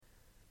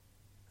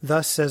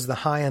Thus says the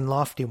high and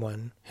lofty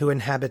one, who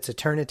inhabits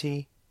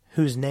eternity,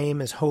 whose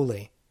name is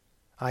holy.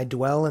 I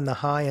dwell in the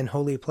high and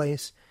holy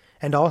place,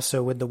 and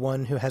also with the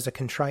one who has a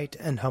contrite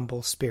and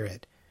humble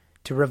spirit,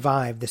 to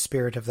revive the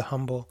spirit of the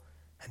humble,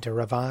 and to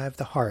revive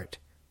the heart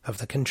of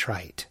the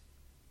contrite.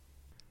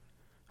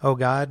 O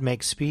God,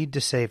 make speed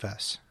to save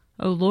us.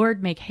 O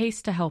Lord, make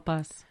haste to help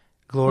us.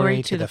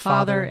 Glory to the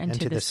Father, and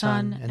to the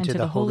Son, and to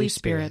the Holy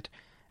Spirit,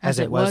 as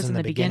it was in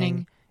the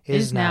beginning,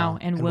 is now,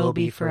 and will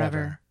be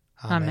forever.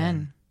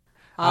 Amen.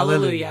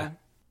 Alleluia.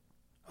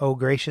 O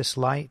gracious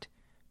light,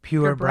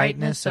 pure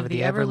brightness of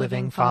the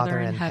ever-living Father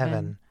in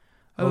heaven,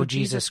 O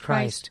Jesus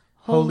Christ,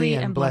 holy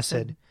and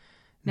blessed,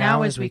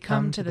 now as we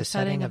come to the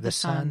setting of the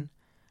sun,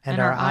 and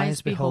our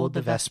eyes behold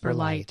the vesper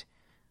light,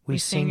 we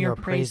sing your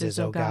praises,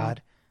 O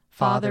God,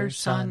 Father,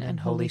 Son,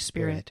 and Holy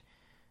Spirit.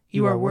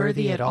 You are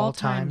worthy at all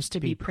times to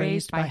be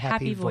praised by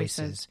happy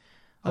voices,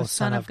 O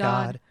Son of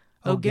God,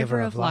 O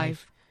Giver of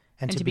life,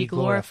 and to be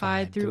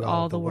glorified through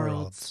all the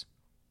worlds.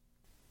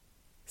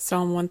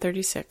 Psalm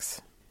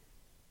 136.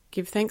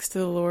 Give thanks to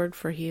the Lord,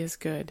 for he is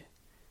good,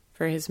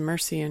 for his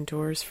mercy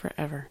endures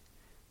forever.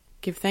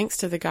 Give thanks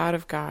to the God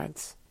of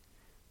gods,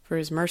 for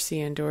his mercy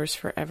endures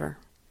forever.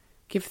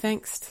 Give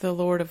thanks to the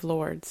Lord of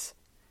lords,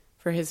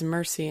 for his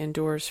mercy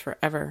endures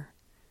forever,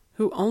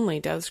 who only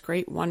does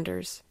great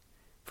wonders,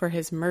 for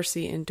his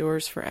mercy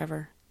endures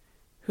forever,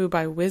 who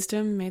by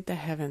wisdom made the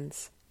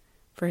heavens,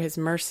 for his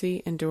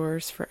mercy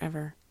endures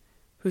forever,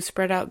 who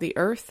spread out the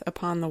earth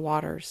upon the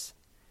waters,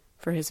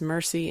 for his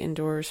mercy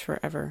endures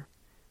forever,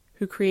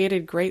 who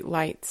created great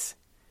lights,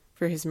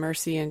 for his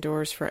mercy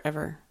endures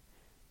forever,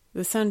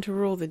 the sun to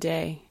rule the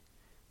day,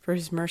 for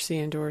his mercy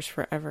endures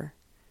forever,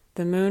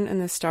 the moon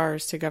and the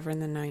stars to govern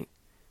the night,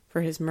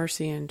 for his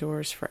mercy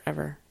endures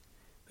forever,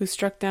 who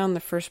struck down the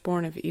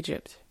firstborn of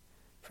Egypt,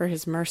 for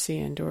his mercy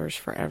endures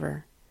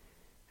forever,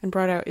 and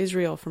brought out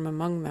Israel from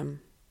among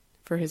them,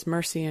 for his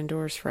mercy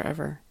endures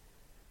forever,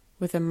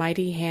 with a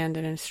mighty hand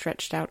and a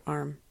stretched out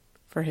arm,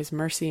 for his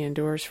mercy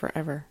endures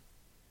forever,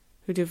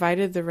 who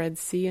divided the Red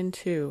Sea in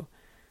two,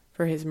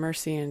 for his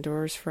mercy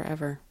endures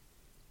forever,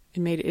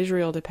 and made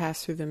Israel to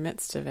pass through the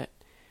midst of it,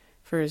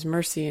 for his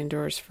mercy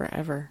endures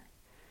forever,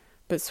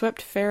 but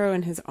swept Pharaoh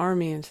and his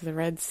army into the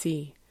Red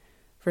Sea,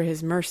 for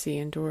his mercy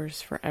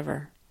endures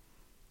forever,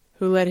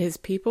 who led his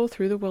people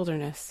through the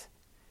wilderness,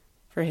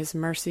 for his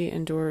mercy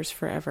endures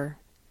forever,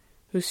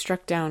 who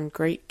struck down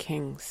great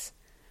kings,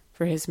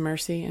 for his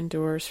mercy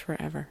endures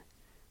forever,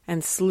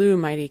 and slew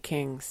mighty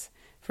kings,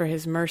 for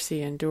his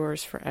mercy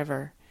endures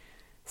forever,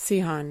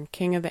 Sihon,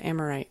 king of the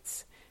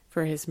Amorites,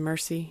 for his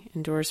mercy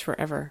endures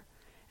forever,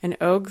 and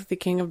Og, the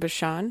king of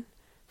Bashan,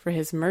 for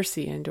his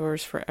mercy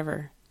endures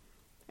forever,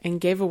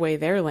 and gave away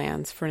their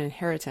lands for an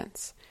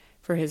inheritance,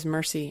 for his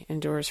mercy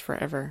endures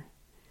forever,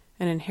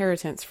 an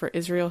inheritance for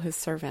Israel his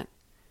servant,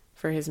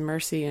 for his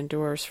mercy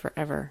endures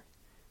forever,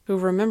 who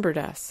remembered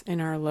us in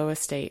our low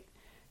estate,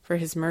 for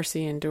his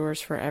mercy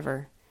endures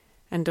forever,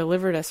 and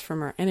delivered us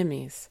from our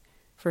enemies,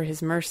 for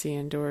his mercy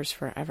endures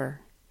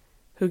forever,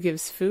 who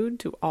gives food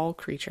to all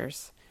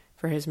creatures,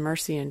 for his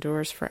mercy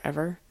endures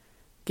forever.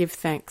 Give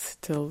thanks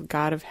to the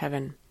God of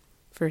heaven,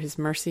 for his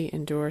mercy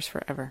endures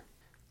forever.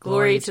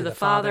 Glory to the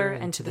Father,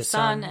 and to the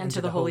Son, and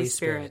to the Holy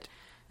Spirit,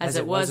 as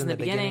it was in the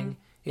beginning,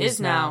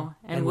 is now,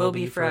 and will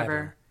be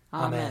forever.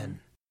 Amen.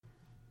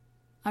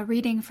 A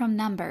reading from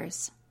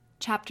Numbers,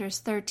 chapters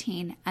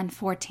 13 and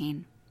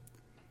 14.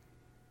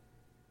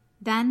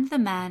 Then the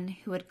men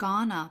who had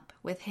gone up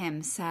with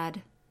him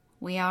said,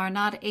 We are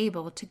not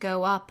able to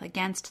go up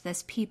against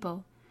this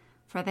people,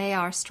 for they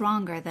are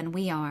stronger than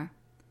we are.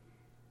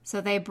 So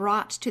they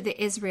brought to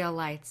the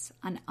Israelites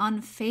an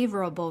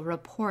unfavorable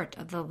report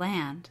of the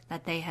land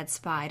that they had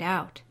spied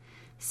out,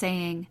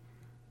 saying,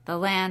 The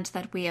land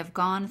that we have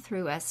gone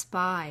through as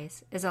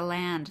spies is a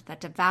land that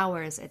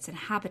devours its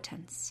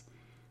inhabitants,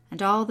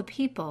 and all the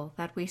people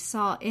that we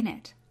saw in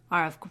it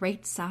are of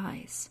great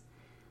size.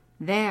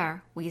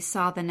 There we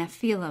saw the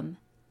Nephilim,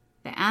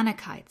 the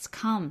Anakites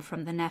come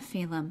from the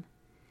Nephilim,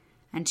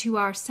 and to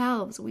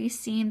ourselves we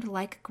seemed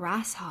like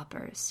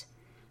grasshoppers,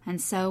 and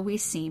so we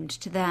seemed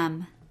to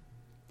them.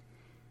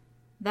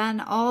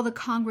 Then all the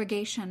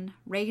congregation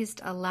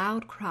raised a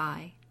loud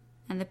cry,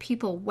 and the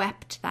people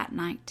wept that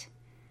night.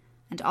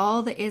 And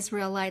all the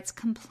Israelites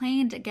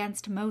complained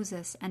against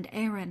Moses and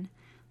Aaron.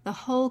 The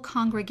whole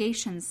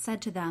congregation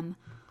said to them,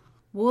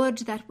 Would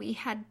that we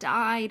had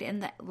died in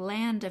the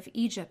land of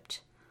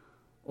Egypt,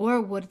 or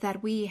would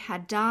that we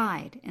had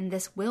died in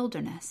this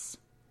wilderness.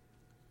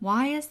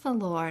 Why is the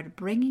Lord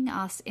bringing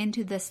us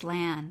into this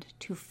land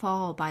to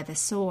fall by the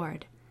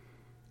sword?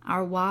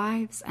 Our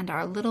wives and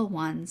our little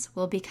ones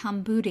will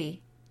become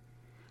booty.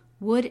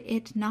 Would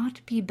it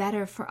not be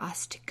better for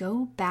us to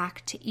go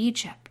back to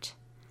Egypt?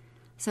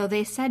 So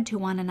they said to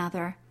one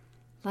another,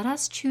 Let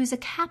us choose a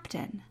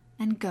captain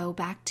and go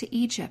back to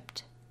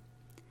Egypt.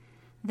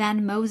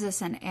 Then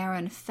Moses and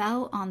Aaron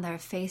fell on their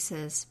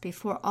faces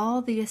before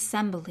all the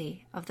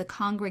assembly of the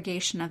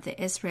congregation of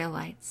the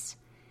Israelites.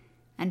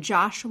 And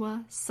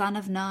Joshua, son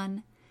of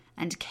Nun,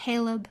 and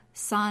Caleb,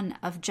 son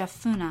of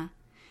Jephunneh,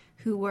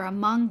 who were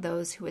among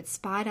those who had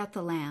spied out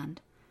the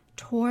land,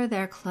 tore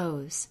their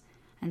clothes,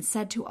 and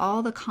said to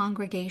all the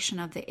congregation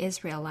of the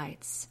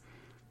Israelites,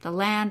 "The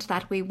land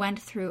that we went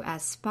through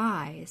as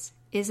spies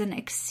is an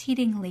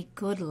exceedingly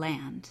good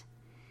land.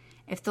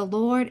 If the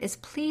Lord is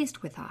pleased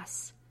with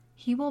us,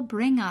 he will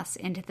bring us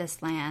into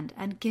this land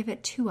and give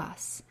it to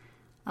us,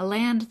 a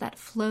land that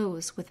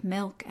flows with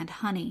milk and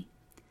honey.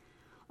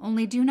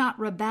 Only do not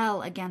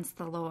rebel against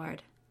the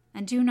Lord,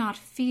 and do not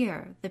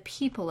fear the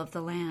people of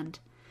the land,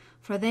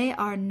 for they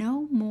are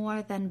no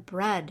more than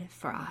bread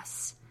for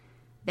us.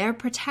 Their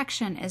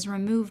protection is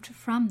removed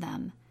from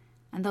them,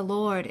 and the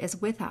Lord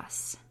is with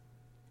us.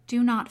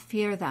 Do not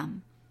fear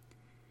them."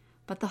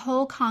 But the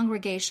whole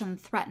congregation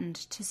threatened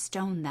to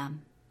stone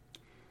them.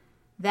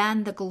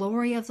 Then the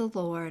glory of the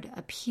Lord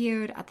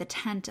appeared at the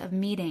tent of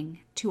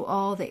meeting to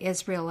all the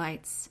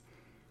Israelites.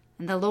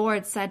 And the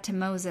Lord said to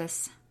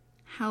Moses,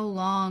 "How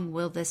long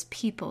will this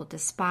people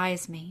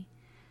despise me?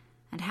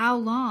 And how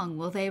long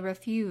will they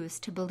refuse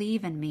to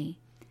believe in me,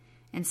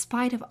 in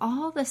spite of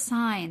all the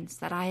signs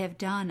that I have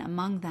done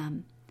among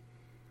them?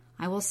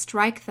 I will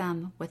strike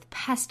them with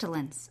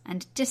pestilence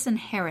and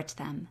disinherit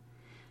them,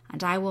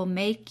 and I will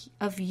make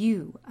of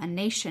you a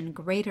nation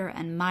greater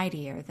and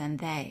mightier than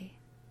they."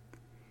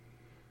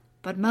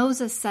 But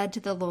Moses said to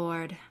the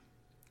Lord,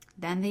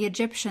 "Then the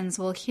Egyptians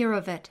will hear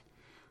of it,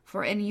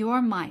 for in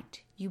your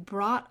might you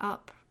brought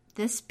up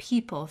this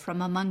people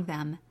from among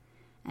them,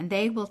 and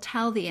they will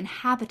tell the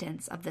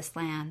inhabitants of this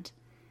land,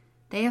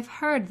 'They have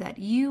heard that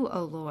you,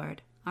 O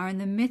Lord, are in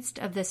the midst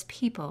of this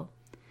people,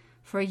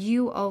 for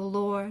you, O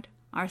Lord,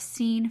 are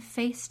seen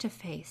face to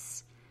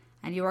face,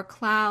 and your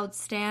cloud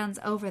stands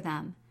over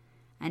them,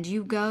 and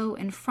you go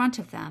in front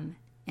of them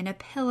in a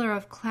pillar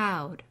of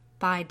cloud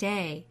by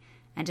day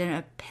and in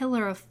a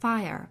pillar of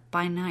fire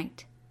by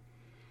night.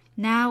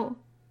 Now,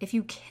 if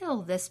you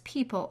kill this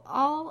people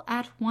all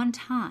at one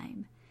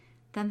time,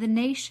 then the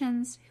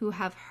nations who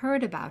have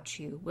heard about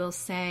you will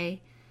say,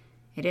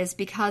 'It is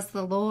because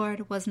the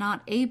Lord was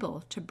not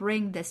able to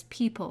bring this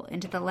people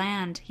into the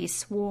land he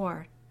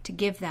swore to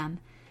give them,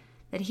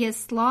 that he has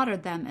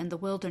slaughtered them in the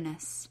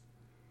wilderness.'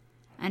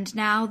 And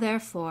now,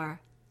 therefore,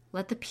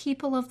 let the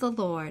people of the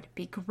Lord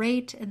be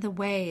great in the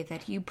way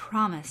that you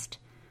promised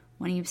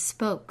when you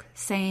spoke,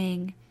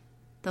 saying,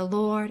 'The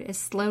Lord is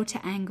slow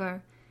to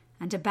anger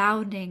and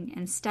abounding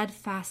in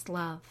steadfast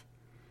love,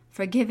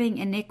 forgiving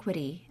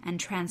iniquity and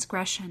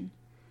transgression,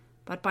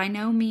 but by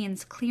no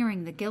means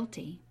clearing the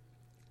guilty,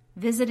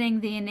 visiting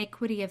the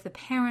iniquity of the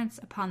parents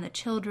upon the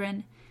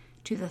children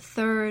to the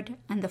third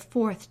and the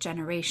fourth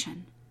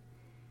generation.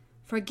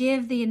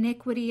 Forgive the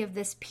iniquity of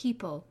this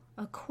people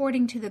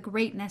according to the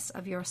greatness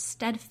of your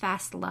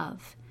steadfast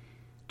love,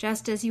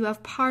 just as you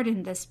have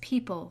pardoned this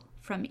people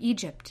from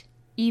Egypt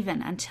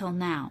even until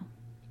now.'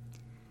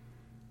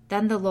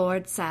 Then the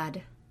Lord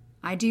said,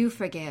 'I do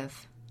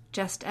forgive,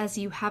 just as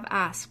you have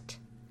asked.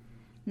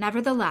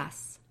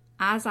 Nevertheless,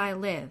 as I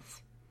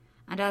live,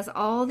 and as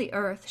all the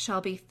earth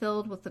shall be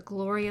filled with the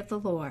glory of the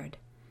Lord,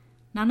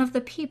 none of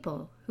the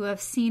people who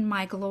have seen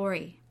my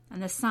glory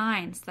and the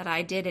signs that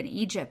I did in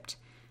Egypt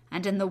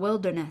and in the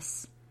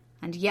wilderness,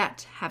 and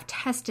yet have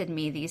tested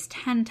me these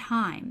 10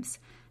 times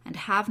and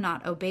have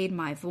not obeyed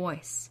my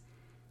voice,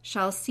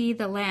 shall see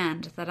the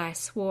land that I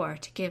swore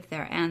to give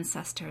their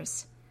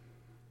ancestors.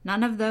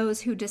 None of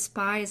those who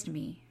despised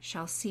me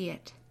shall see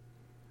it.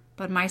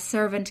 But my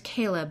servant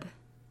Caleb,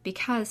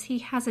 because he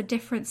has a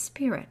different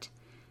spirit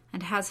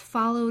and has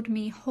followed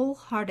me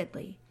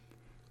wholeheartedly,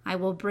 I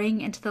will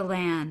bring into the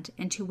land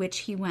into which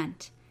he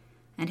went,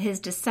 and his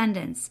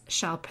descendants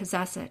shall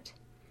possess it.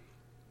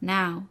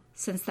 Now,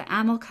 since the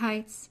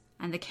Amalekites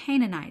and the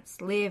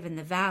Canaanites live in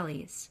the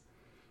valleys,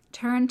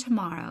 turn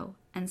tomorrow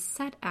and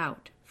set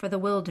out for the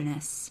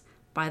wilderness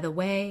by the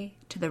way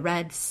to the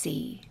Red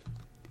Sea."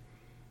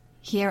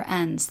 Here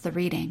ends the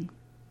reading.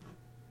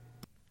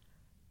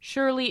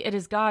 Surely it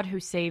is God who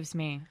saves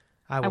me.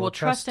 I will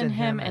trust in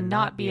him and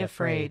not be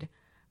afraid.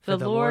 For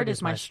the Lord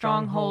is my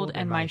stronghold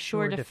and my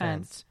sure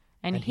defense,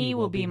 and he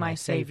will be my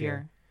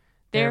Savior.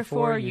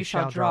 Therefore you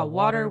shall draw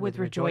water with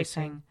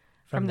rejoicing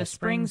from the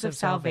springs of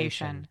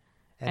salvation.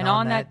 And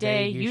on that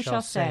day you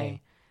shall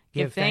say,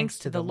 "Give thanks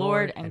to the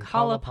Lord and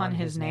call upon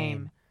his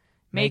name.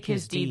 Make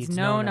his deeds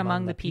known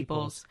among the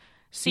peoples.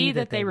 See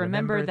that they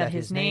remember that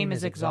his name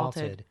is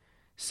exalted.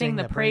 Sing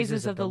the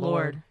praises of the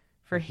Lord,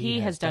 for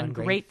he has done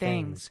great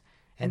things,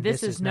 and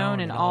this is known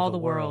in all the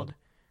world.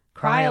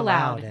 Cry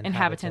aloud,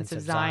 inhabitants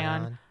of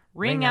Zion,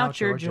 ring out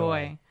your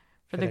joy,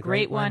 for the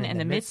great one in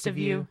the midst of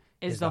you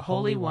is the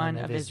Holy One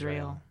of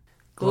Israel."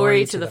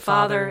 Glory to the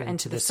Father, and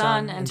to the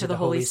Son, and to the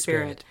Holy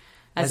Spirit,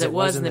 as it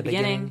was in the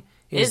beginning,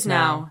 is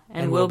now,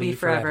 and will be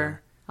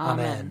forever.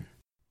 Amen.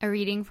 A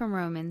reading from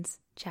Romans,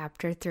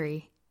 chapter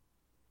 3.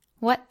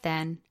 What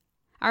then?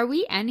 Are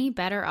we any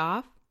better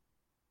off?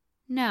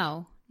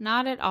 No,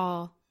 not at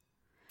all.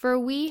 For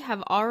we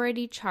have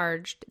already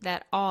charged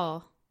that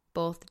all,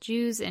 both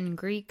Jews and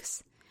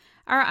Greeks,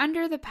 are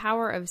under the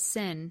power of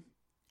sin,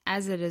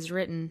 as it is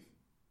written,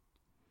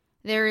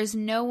 "There is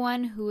no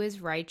one who is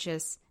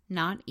righteous,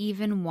 not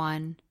even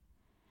one.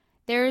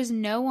 There is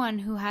no one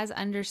who has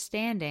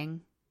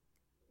understanding.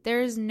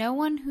 There is no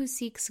one who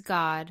seeks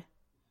God.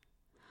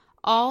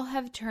 All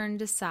have turned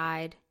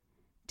aside.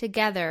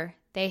 Together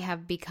they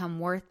have become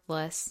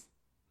worthless.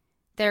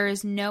 There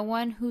is no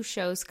one who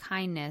shows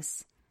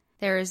kindness.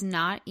 There is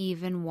not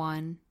even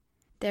one.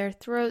 Their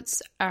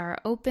throats are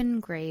open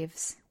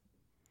graves.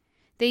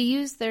 They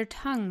use their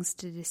tongues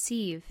to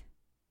deceive.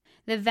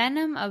 The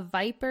venom of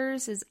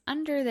vipers is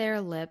under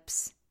their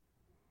lips.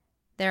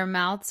 Their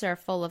mouths are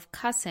full of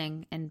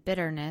cussing and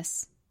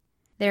bitterness.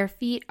 Their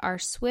feet are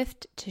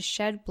swift to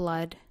shed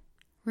blood.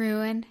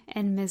 Ruin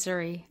and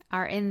misery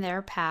are in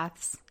their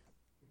paths,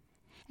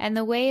 and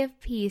the way of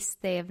peace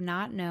they have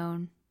not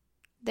known.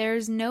 There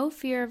is no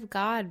fear of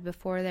God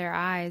before their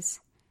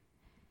eyes.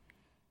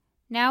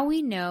 Now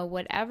we know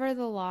whatever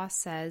the law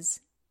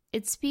says,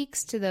 it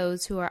speaks to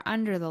those who are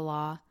under the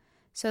law,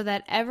 so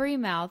that every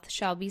mouth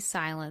shall be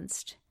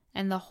silenced,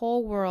 and the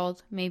whole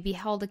world may be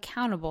held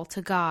accountable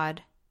to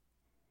God.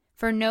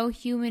 For no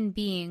human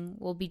being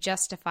will be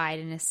justified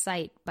in his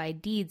sight by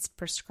deeds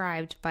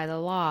prescribed by the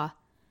law.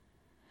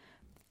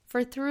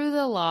 For through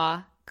the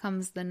law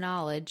comes the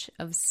knowledge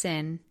of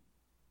sin.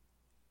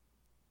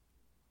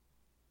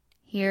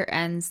 Here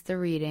ends the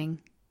reading.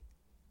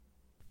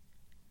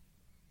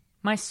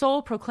 My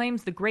soul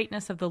proclaims the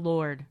greatness of the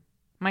Lord.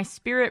 My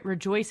spirit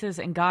rejoices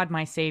in God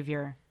my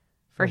Savior.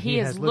 For he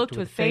has looked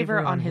with favor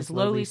on his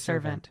lowly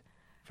servant.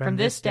 From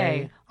this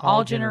day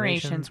all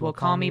generations will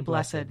call me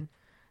blessed.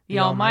 The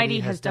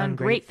Almighty has done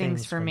great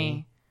things for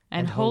me,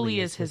 and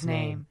holy is his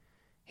name.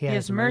 He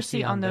has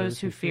mercy on those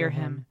who fear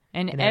him,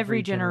 in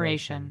every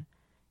generation.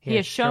 He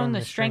has shown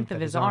the strength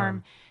of his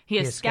arm. He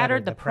has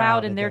scattered the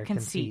proud in their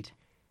conceit.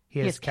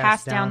 He has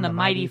cast down the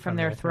mighty from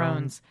their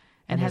thrones,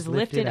 and has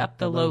lifted up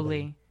the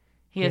lowly.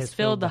 He has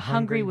filled the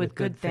hungry with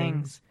good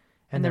things,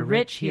 and the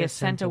rich he has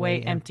sent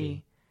away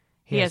empty.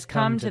 He has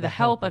come to the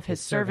help of his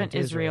servant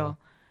Israel,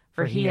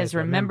 for he has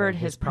remembered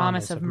his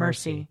promise of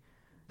mercy,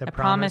 the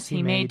promise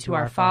he made to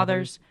our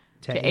fathers,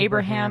 to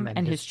Abraham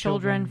and his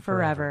children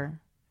forever.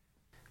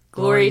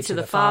 Glory to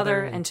the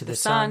Father, and to the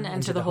Son,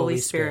 and to the Holy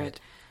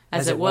Spirit,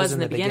 as it was in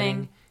the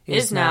beginning,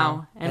 is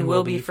now, and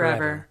will be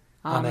forever.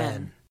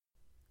 Amen.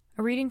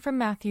 A reading from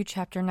Matthew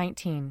chapter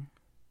 19.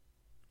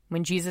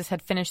 When Jesus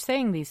had finished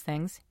saying these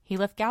things, he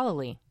left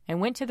Galilee and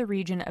went to the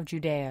region of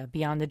Judea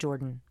beyond the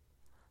Jordan.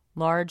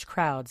 Large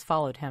crowds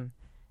followed him,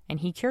 and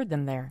he cured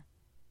them there.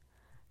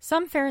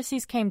 Some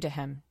Pharisees came to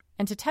him,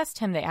 and to test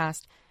him they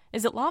asked,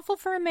 "Is it lawful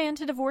for a man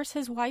to divorce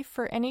his wife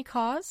for any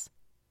cause?"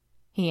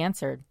 He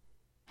answered,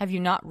 "Have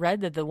you not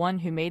read that the one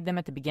who made them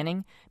at the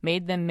beginning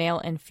made them male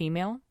and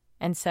female,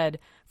 and said,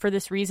 'For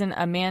this reason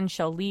a man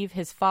shall leave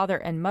his father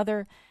and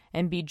mother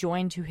and be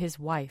joined to his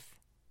wife,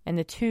 and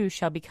the two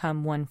shall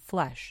become one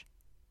flesh'?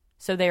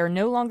 So they are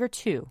no longer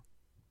two,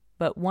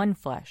 but one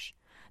flesh.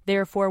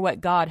 Therefore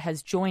what God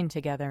has joined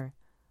together,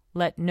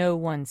 let no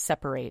one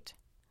separate."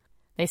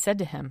 They said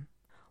to him,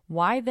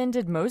 "Why then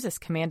did Moses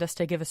command us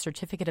to give a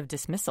certificate of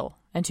dismissal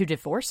and to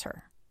divorce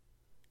her?"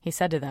 He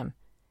said to them,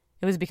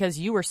 "It was because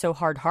you were so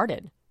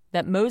hard-hearted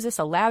that Moses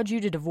allowed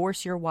you to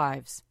divorce your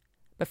wives.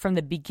 But from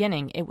the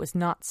beginning it was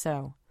not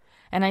so.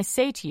 And I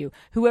say to you,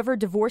 whoever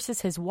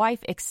divorces his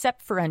wife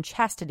except for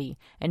unchastity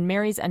and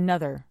marries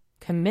another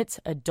commits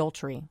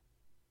adultery."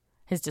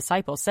 His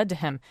disciples said to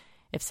him,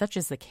 "If such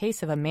is the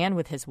case of a man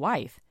with his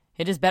wife,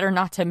 it is better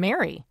not to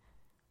marry."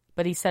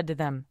 But he said to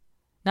them,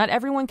 "Not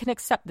everyone can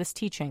accept this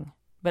teaching,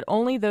 but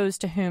only those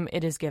to whom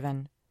it is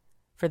given.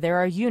 For there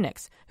are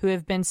eunuchs who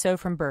have been so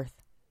from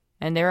birth,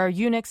 and there are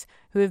eunuchs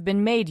who have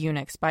been made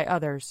eunuchs by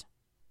others,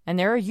 and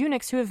there are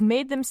eunuchs who have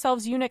made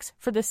themselves eunuchs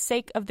for the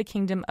sake of the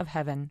kingdom of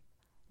heaven.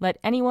 Let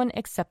anyone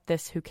accept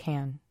this who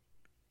can."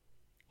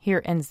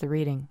 Here ends the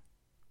reading.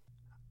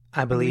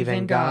 I believe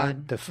in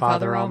God, the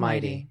Father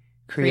Almighty,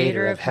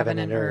 creator of heaven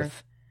and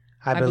earth.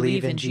 I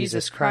believe in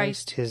Jesus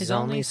Christ, his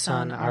only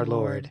Son, our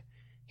Lord.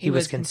 He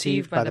was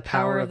conceived by the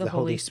power of the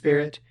Holy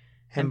Spirit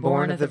and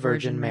born of the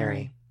Virgin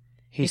Mary.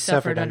 He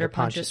suffered under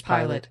Pontius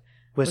Pilate,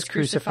 was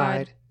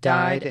crucified,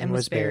 died, and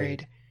was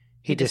buried.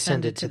 He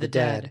descended to the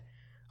dead.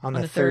 On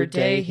the third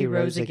day he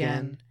rose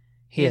again.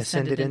 He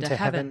ascended into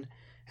heaven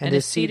and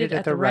is seated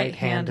at the right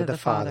hand of the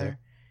Father.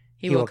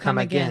 He will come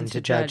again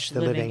to judge the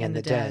living and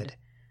the dead.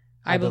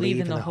 I believe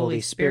in the Holy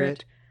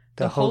Spirit,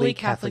 the Holy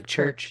Catholic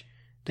Church,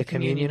 the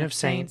communion of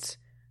saints,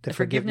 the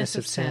forgiveness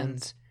of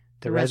sins,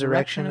 the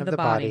resurrection of the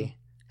body,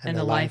 and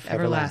the life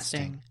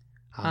everlasting.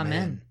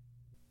 Amen.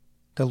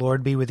 The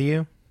Lord be with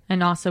you.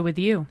 And also with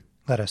you.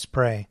 Let us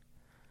pray.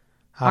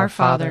 Our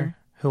Father,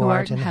 who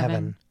art in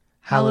heaven,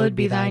 hallowed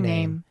be thy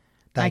name.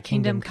 Thy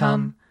kingdom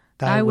come,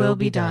 thy will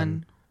be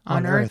done,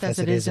 on earth as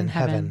it is in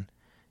heaven.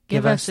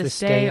 Give us this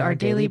day our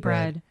daily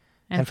bread,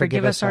 and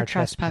forgive us our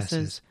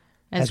trespasses,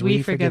 as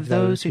we forgive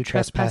those who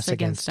trespass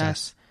against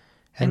us.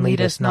 And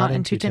lead us not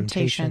into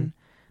temptation,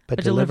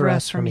 but deliver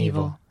us from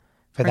evil.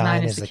 For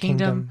thine is the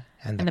kingdom,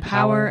 and the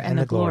power, and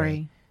the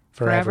glory,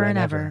 forever and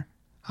ever.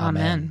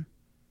 Amen.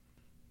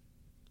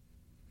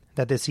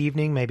 That this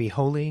evening may be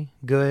holy,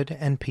 good,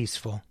 and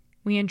peaceful.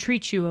 We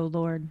entreat you, O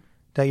Lord.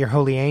 that your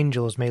holy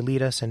angels may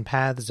lead us in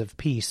paths of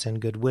peace and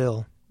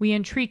goodwill. We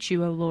entreat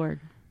you, O Lord.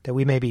 That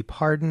we may be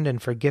pardoned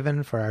and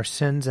forgiven for our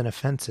sins and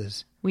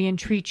offenses. We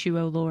entreat you,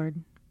 O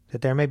Lord.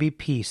 That there may be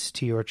peace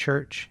to your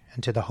church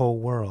and to the whole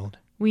world.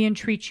 We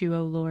entreat you,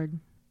 O Lord.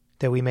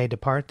 That we may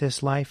depart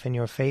this life in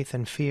your faith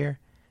and fear,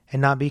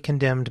 and not be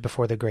condemned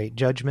before the great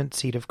judgment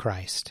seat of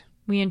Christ.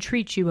 We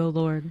entreat you, O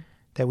Lord.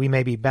 That we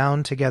may be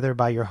bound together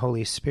by your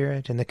Holy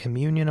Spirit in the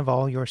communion of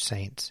all your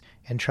saints,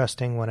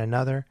 entrusting one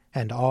another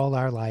and all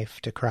our life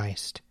to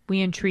Christ.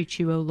 We entreat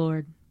you, O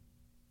Lord.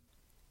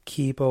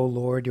 Keep, O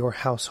Lord, your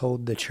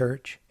household, the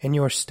church, in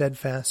your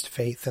steadfast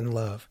faith and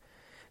love,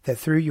 that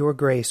through your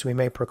grace we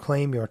may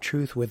proclaim your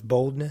truth with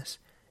boldness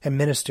and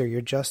minister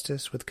your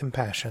justice with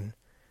compassion,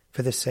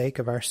 for the sake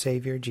of our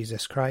Savior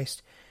Jesus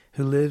Christ,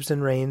 who lives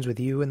and reigns with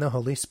you in the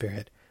Holy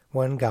Spirit,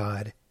 one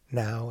God,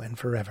 now and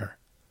forever.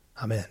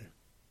 Amen.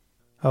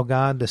 O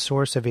God, the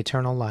source of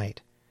eternal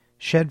light,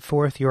 shed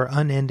forth your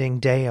unending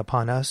day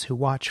upon us who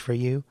watch for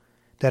you,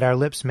 that our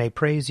lips may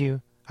praise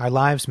you, our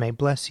lives may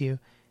bless you,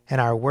 and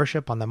our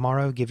worship on the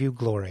morrow give you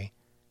glory,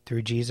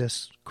 through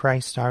Jesus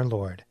Christ our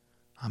Lord.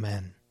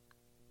 Amen.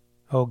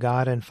 O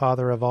God and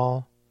Father of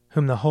all,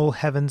 whom the whole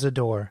heavens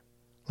adore,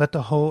 let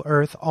the whole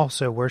earth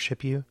also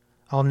worship you,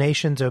 all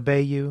nations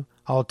obey you,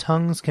 all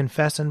tongues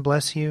confess and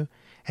bless you,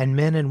 and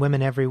men and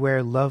women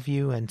everywhere love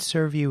you and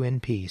serve you in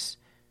peace,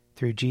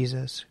 through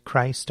Jesus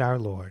Christ our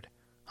Lord.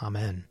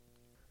 Amen.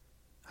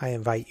 I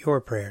invite your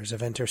prayers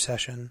of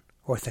intercession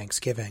or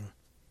thanksgiving.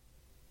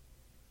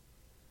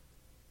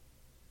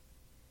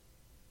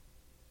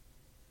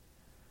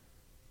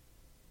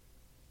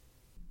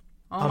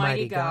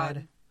 Almighty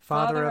God,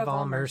 Father of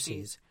all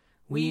mercies,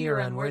 we, your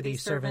unworthy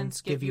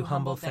servants, give you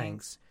humble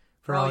thanks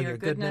for all your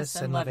goodness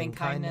and loving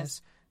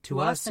kindness to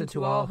us and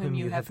to all whom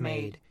you have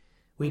made.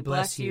 We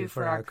bless you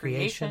for our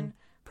creation,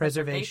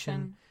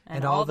 preservation,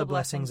 and all the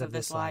blessings of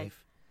this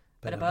life,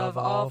 but above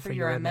all for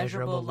your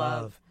immeasurable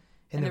love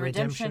in the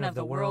redemption of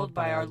the world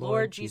by our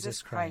Lord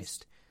Jesus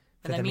Christ,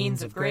 for the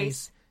means of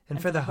grace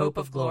and for the hope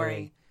of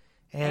glory.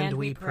 And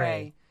we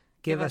pray,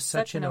 give us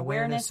such an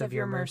awareness of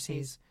your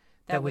mercies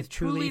that with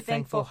truly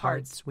thankful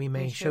hearts we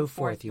may show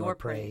forth your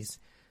praise,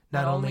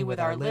 not only with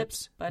our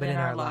lips, but in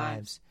our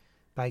lives,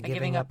 by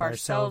giving up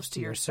ourselves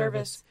to your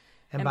service,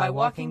 and by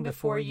walking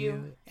before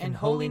you in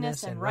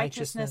holiness and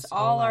righteousness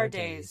all our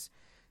days,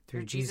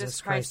 through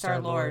Jesus Christ our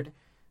Lord,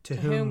 to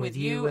whom with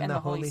you and the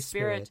Holy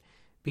Spirit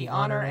be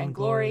honor and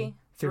glory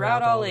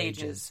throughout all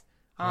ages.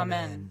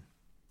 Amen.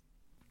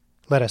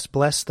 Let us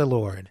bless the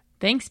Lord.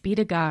 Thanks be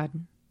to God.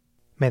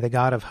 May the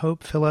God of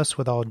hope fill us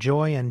with all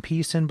joy and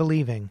peace in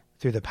believing,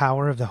 through the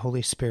power of the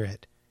Holy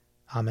Spirit.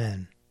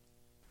 Amen.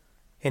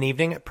 An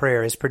Evening at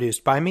Prayer is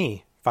produced by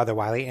me, Father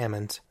Wiley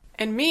Ammons.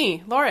 And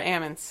me, Laura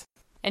Ammons.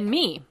 And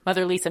me,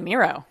 Mother Lisa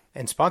Miro.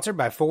 And sponsored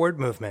by Forward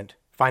Movement.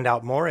 Find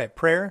out more at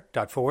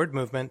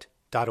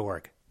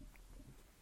prayer.forwardmovement.org.